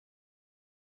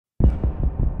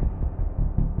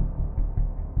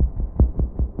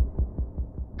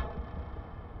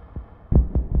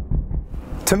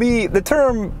To me, the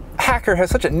term hacker has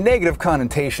such a negative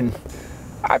connotation.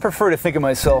 I prefer to think of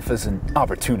myself as an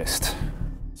opportunist.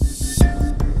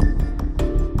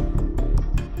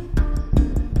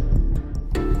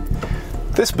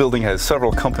 This building has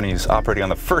several companies operating on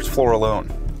the first floor alone.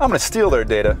 I'm going to steal their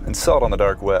data and sell it on the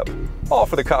dark web, all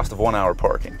for the cost of 1 hour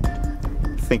parking.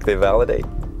 Think they validate?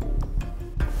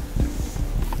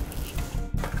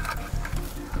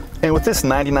 And with this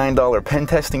 $99 pen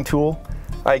testing tool,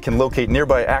 I can locate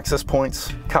nearby access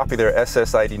points, copy their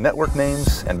SSID network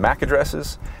names and MAC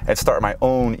addresses, and start my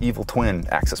own evil twin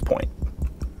access point.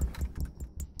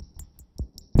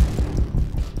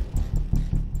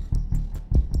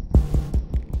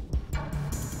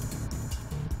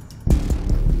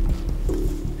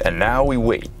 And now we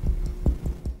wait.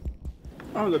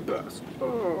 I'm the best.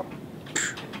 Oh.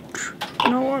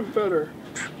 No, I'm better.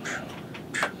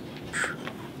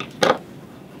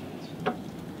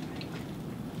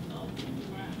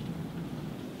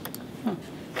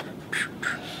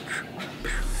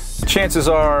 Chances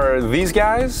are these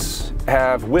guys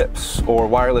have WIPs, or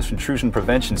wireless intrusion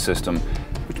prevention system,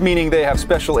 which meaning they have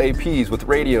special APs with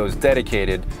radios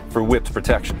dedicated for WIPs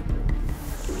protection.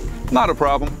 Not a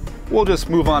problem. We'll just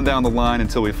move on down the line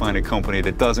until we find a company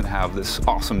that doesn't have this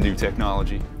awesome new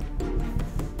technology.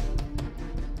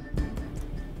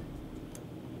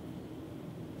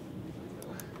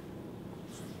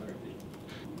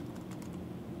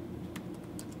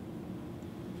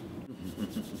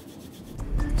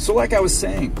 So like I was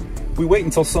saying, we wait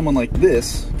until someone like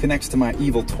this connects to my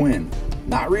evil twin,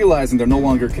 not realizing they're no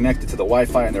longer connected to the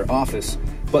Wi-Fi in their office,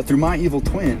 but through my evil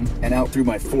twin and out through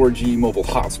my 4G mobile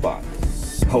hotspot.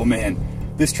 Oh man,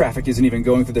 this traffic isn't even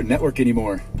going through their network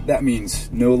anymore. That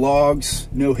means no logs,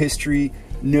 no history,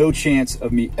 no chance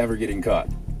of me ever getting caught.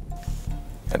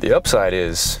 And the upside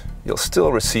is, you'll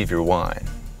still receive your wine.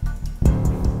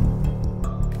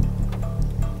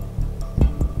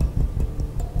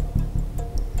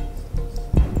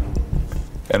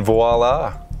 And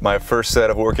voila, my first set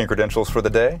of working credentials for the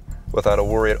day, without a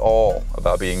worry at all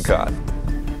about being caught.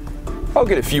 I'll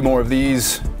get a few more of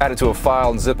these, add it to a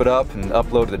file and zip it up, and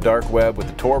upload to the dark web with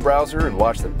the Tor browser and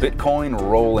watch the Bitcoin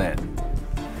roll in.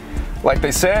 Like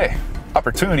they say,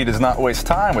 opportunity does not waste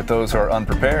time with those who are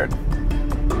unprepared.